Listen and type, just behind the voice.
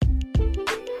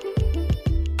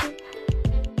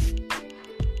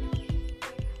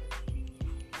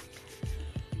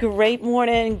Great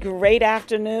morning, great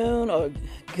afternoon, or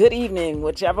good evening,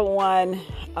 whichever one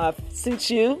suits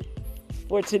you.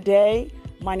 For today,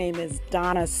 my name is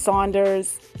Donna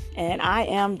Saunders, and I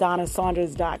am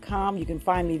DonnaSaunders.com. You can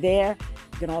find me there.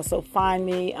 You can also find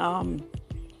me on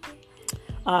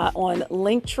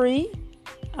Linktree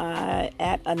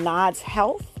at Anod's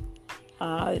Health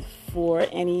for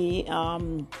any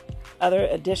other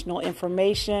additional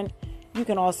information. You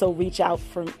can also reach out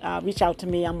to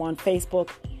me. I'm on Facebook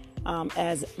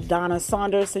as Donna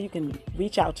Saunders, so you can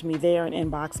reach out to me there and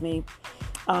inbox me.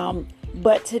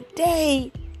 But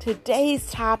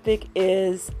today's topic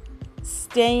is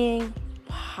staying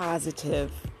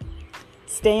positive.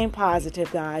 Staying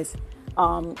positive, guys.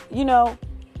 I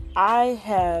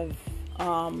have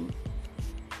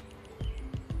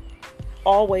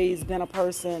always been a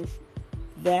person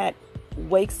that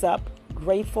wakes up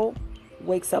grateful,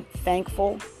 wakes up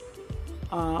thankful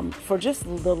for just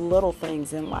the little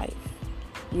things in life.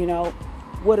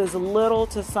 What is little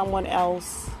to someone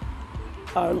else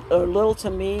or little to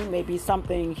me may be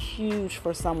something huge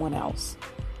for someone else.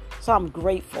 So I'm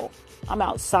grateful. I'm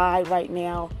outside right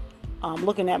now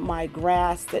looking at my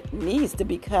grass that needs to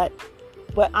be cut,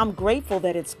 but I'm grateful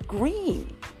that it's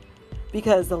green,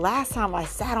 because the last time I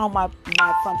sat on my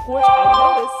front porch,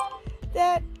 I noticed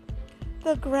that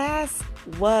the grass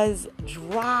was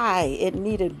dry. It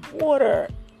needed water.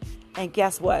 And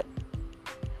guess what?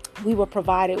 We were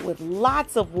provided with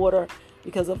lots of water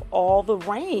because of all the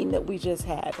rain that we just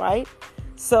had, right?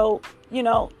 So,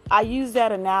 I use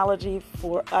that analogy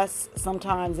for us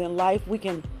sometimes in life. We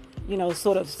can,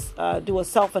 sort of do a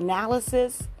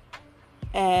self-analysis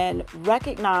and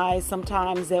recognize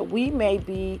sometimes that we may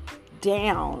be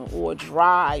down or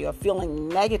dry or feeling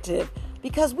negative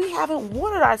because we haven't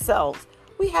watered ourselves.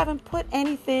 We haven't put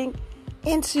anything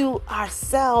into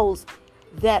ourselves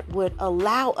that would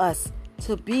allow us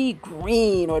to be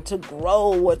green or to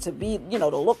grow or to be, to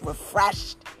look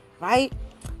refreshed, right?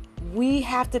 We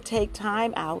have to take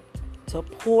time out to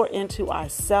pour into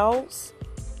ourselves,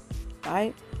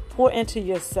 right? Pour into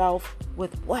yourself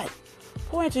with what?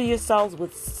 Pour into yourselves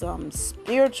with some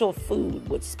spiritual food,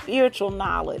 with spiritual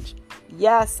knowledge.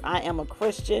 Yes, I am a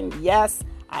Christian. Yes,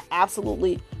 I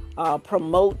absolutely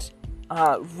promote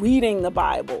reading the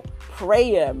Bible,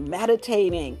 prayer,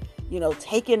 meditating,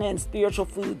 taking in spiritual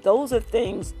food. Those are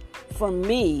things for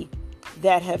me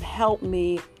that have helped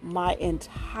me my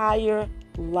entire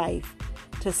life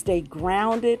to stay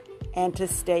grounded and to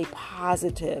stay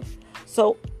positive.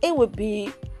 So I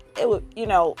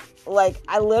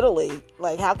literally,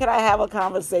 how could I have a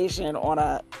conversation on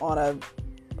a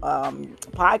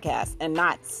podcast and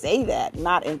not say that,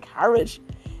 not encourage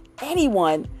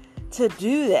anyone to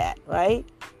do that, right?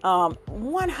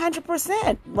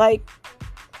 100%.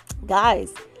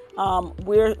 Guys,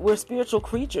 we're spiritual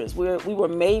creatures. We were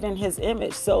made in His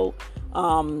image. So,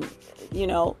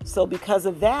 so because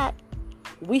of that,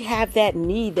 we have that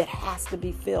need that has to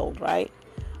be filled, right?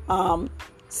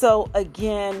 So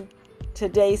again,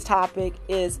 today's topic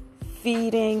is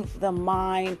feeding the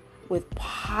mind with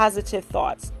positive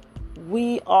thoughts.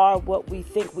 We are what we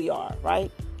think we are, right?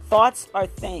 Thoughts are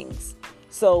things.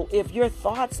 So if your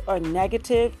thoughts are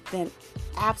negative, then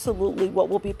absolutely what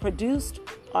will be produced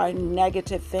are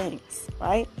negative things,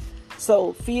 right?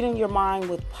 So feeding your mind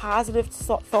with positive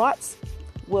thoughts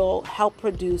will help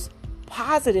produce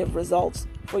positive results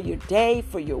for your day,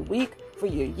 for your week, for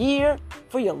your year,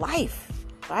 for your life,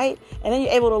 right? And then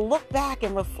you're able to look back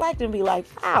and reflect and be like,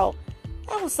 wow,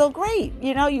 that was so great.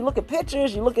 You look at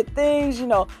pictures, you look at things,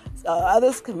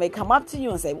 others may come up to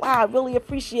you and say, wow, I really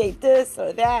appreciate this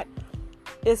or that.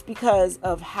 It's because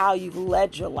of how you've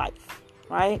led your life,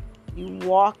 right? You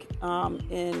walk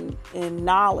in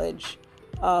knowledge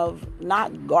of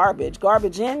not garbage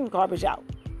in, garbage out,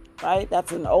 right?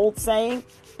 That's an old saying,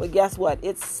 but guess what?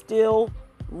 It still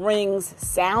rings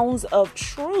sounds of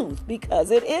truth because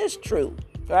it is true,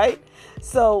 right?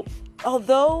 So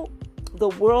although the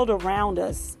world around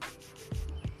us,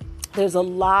 there's a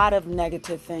lot of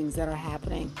negative things that are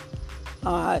happening.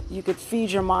 You could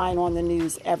feed your mind on the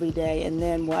news every day and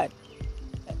then what?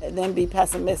 And then be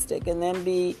pessimistic and then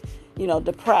be,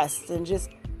 depressed and just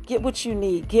get what you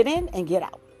need. Get in and get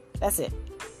out. That's it.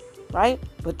 Right?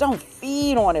 But don't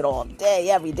feed on it all day,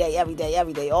 every day,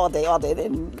 all day.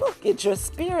 Then look at your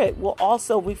spirit will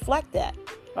also reflect that.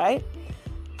 Right?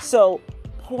 So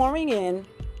pouring in,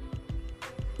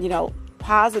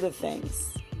 positive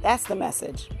things. That's the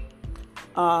message.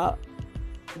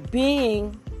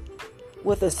 Being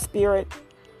with a spirit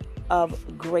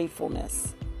of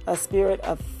gratefulness, a spirit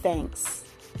of thanks,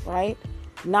 right?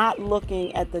 Not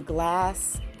looking at the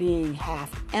glass being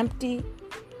half empty,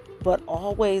 but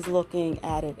always looking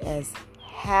at it as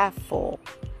half full,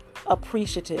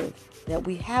 appreciative that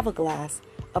we have a glass,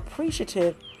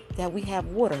 appreciative that we have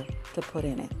water to put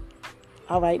in it.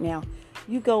 All right, now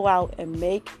you go out and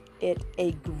make it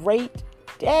a great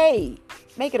day.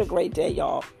 Make it a great day,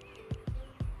 y'all.